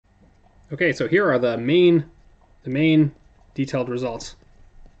Okay, so here are the main detailed results.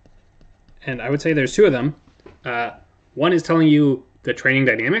 And I would say there's two of them. One is telling you the training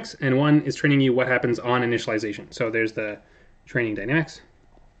dynamics, and one is training you what happens on initialization. So there's the training dynamics.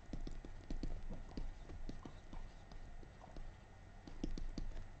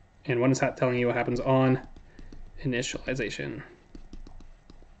 And one is telling you what happens on initialization.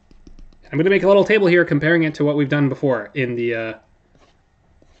 I'm going to make a little table here comparing it to what we've done before in the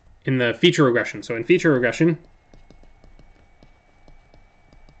feature regression. So in feature regression,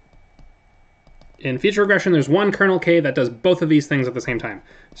 there's one kernel k that does both of these things at the same time.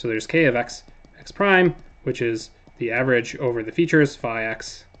 So there's k of x prime, which is the average over the features, phi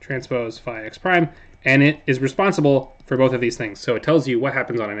x transpose phi x prime, and it is responsible for both of these things. So it tells you what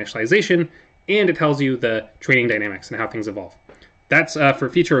happens on initialization, and it tells you the training dynamics and how things evolve. That's for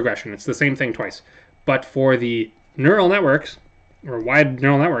feature regression. It's the same thing twice. But for the neural networks, or wide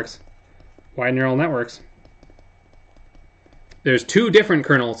neural networks, there's two different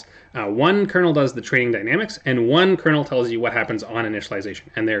kernels. One kernel does the training dynamics, and one kernel tells you what happens on initialization,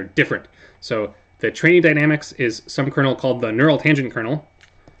 and they're different. So the training dynamics is some kernel called the neural tangent kernel.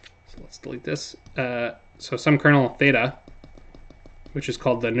 So let's delete this. So some kernel theta, which is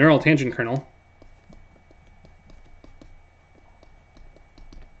called the neural tangent kernel.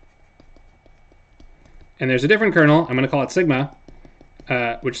 And there's a different kernel, I'm going to call it sigma,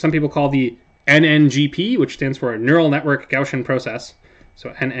 which some people call the NNGP, which stands for Neural Network Gaussian Process. So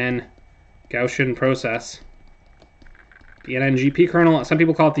NN Gaussian Process. The NNGP kernel, some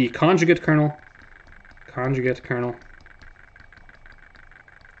people call it the conjugate kernel.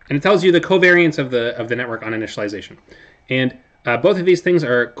 And it tells you the covariance of the network on initialization. And both of these things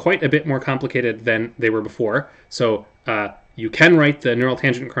are quite a bit more complicated than they were before. So you can write the neural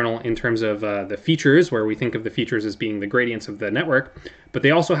tangent kernel in terms of the features, where we think of the features as being the gradients of the network, but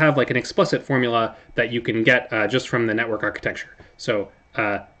they also have like an explicit formula that you can get just from the network architecture. So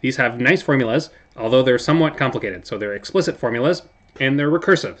these have nice formulas, although they're somewhat complicated. So they're explicit formulas, and they're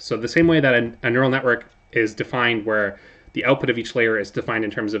recursive. So the same way that a neural network is defined where the output of each layer is defined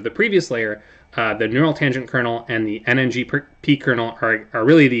in terms of the previous layer, the neural tangent kernel and the NNGP kernel are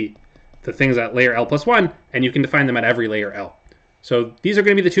really the things at layer L plus 1, and you can define them at every layer L. So these are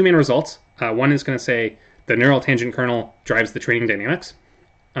going to be the two main results. One is going to say the neural tangent kernel drives the training dynamics,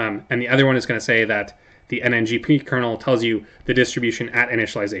 and the other one is going to say that the NNGP kernel tells you the distribution at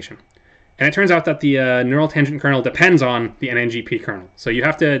initialization. And it turns out that the neural tangent kernel depends on the NNGP kernel. So you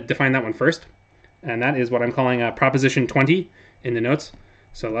have to define that one first, and that is what I'm calling proposition 20 in the notes.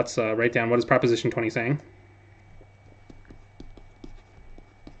 So let's write down what is proposition 20 saying.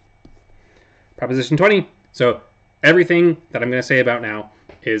 Proposition 20. So everything that I'm going to say about now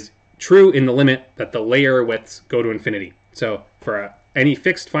is true in the limit that the layer widths go to infinity. So for any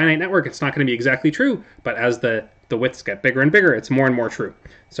fixed finite network, it's not going to be exactly true, but as the widths get bigger and bigger, it's more and more true.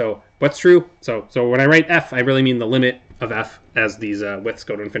 So what's true? So when I write f, I really mean the limit of f as these widths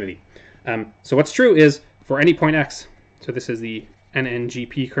go to infinity. So what's true is for any point x, so this is the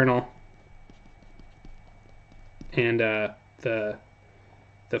NNGP kernel, and the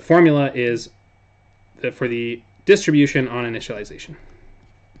formula is for the distribution on initialization.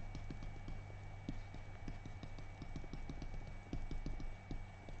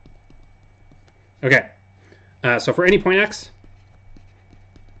 Okay, so for any point x,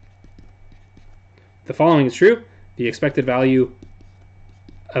 the following is true. The expected value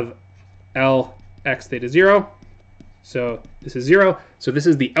of L x theta 0. So this is 0. So this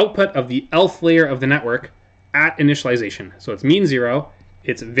is the output of the Lth layer of the network at initialization. So it's mean 0.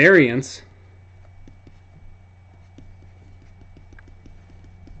 Its variance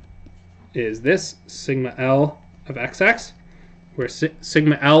is this sigma L of xx, where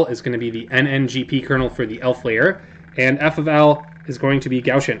sigma L is going to be the NNGP kernel for the Lth layer, and f of L is going to be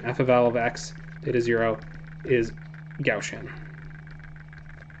Gaussian. F of L of x theta 0 is Gaussian.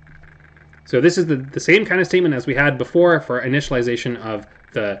 So this is the same kind of statement as we had before for initialization of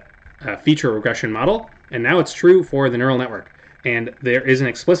the feature regression model, and now it's true for the neural network. And there is an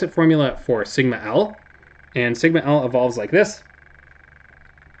explicit formula for sigma L, and sigma L evolves like this.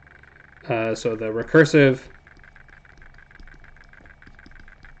 So the recursive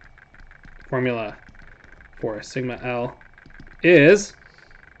formula for sigma L is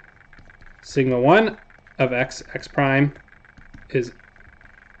sigma 1 of x prime is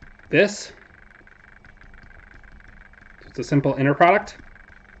this. It's a simple inner product.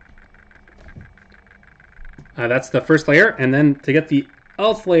 That's the first layer, and then to get the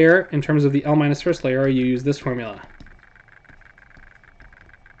Lth layer in terms of the L minus first layer, you use this formula.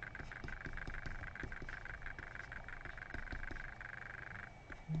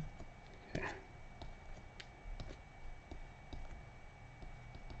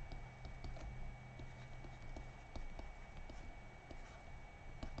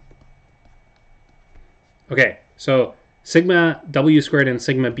 Okay, so sigma w squared and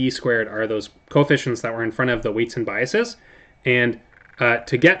sigma b squared are those coefficients that were in front of the weights and biases. And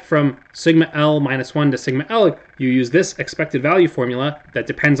to get from sigma L minus 1 to sigma L, you use this expected value formula that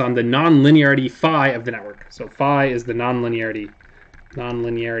depends on the nonlinearity phi of the network. So phi is the nonlinearity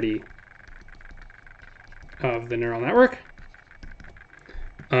of the neural network.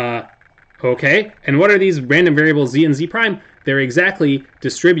 Okay, and what are these random variables z and z prime? They're exactly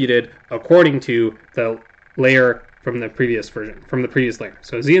distributed according to the layer from the previous version, from the previous layer.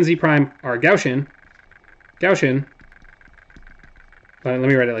 So z and z prime are Gaussian. Let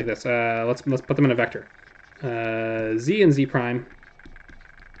me write it like this. Let's put them in a vector. Z and z prime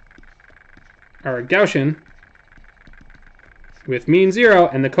are Gaussian with mean 0,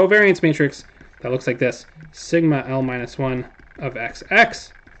 and the covariance matrix that looks like this: sigma L minus 1 of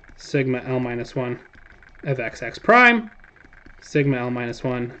xx, sigma L minus 1 of xx prime, sigma L minus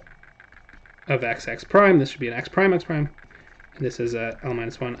 1 of xx prime. This should be an x prime. And this is L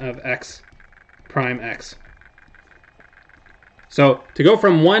minus 1 of x prime x. So to go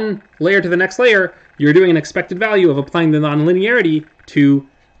from one layer to the next layer, you're doing an expected value of applying the nonlinearity to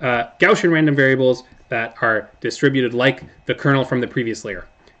Gaussian random variables that are distributed like the kernel from the previous layer.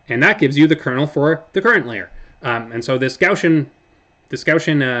 And that gives you the kernel for the current layer. And so this Gaussian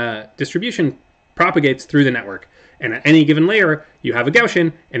distribution propagates through the network. And at any given layer, you have a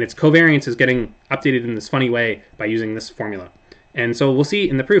Gaussian, and its covariance is getting updated in this funny way by using this formula. And so we'll see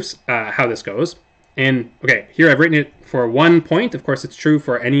in the proofs how this goes. And okay, here I've written it for 1 point. Of course, it's true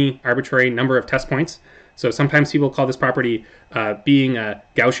for any arbitrary number of test points. So sometimes people call this property being a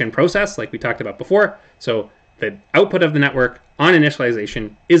Gaussian process, like we talked about before. So the output of the network on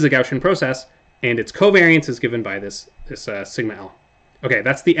initialization is a Gaussian process, and its covariance is given by this sigma L. Okay,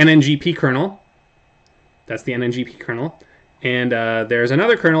 that's the NNGP kernel. And there's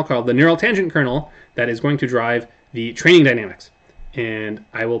another kernel called the neural tangent kernel that is going to drive the training dynamics. And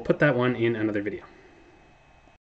I will put that one in another video.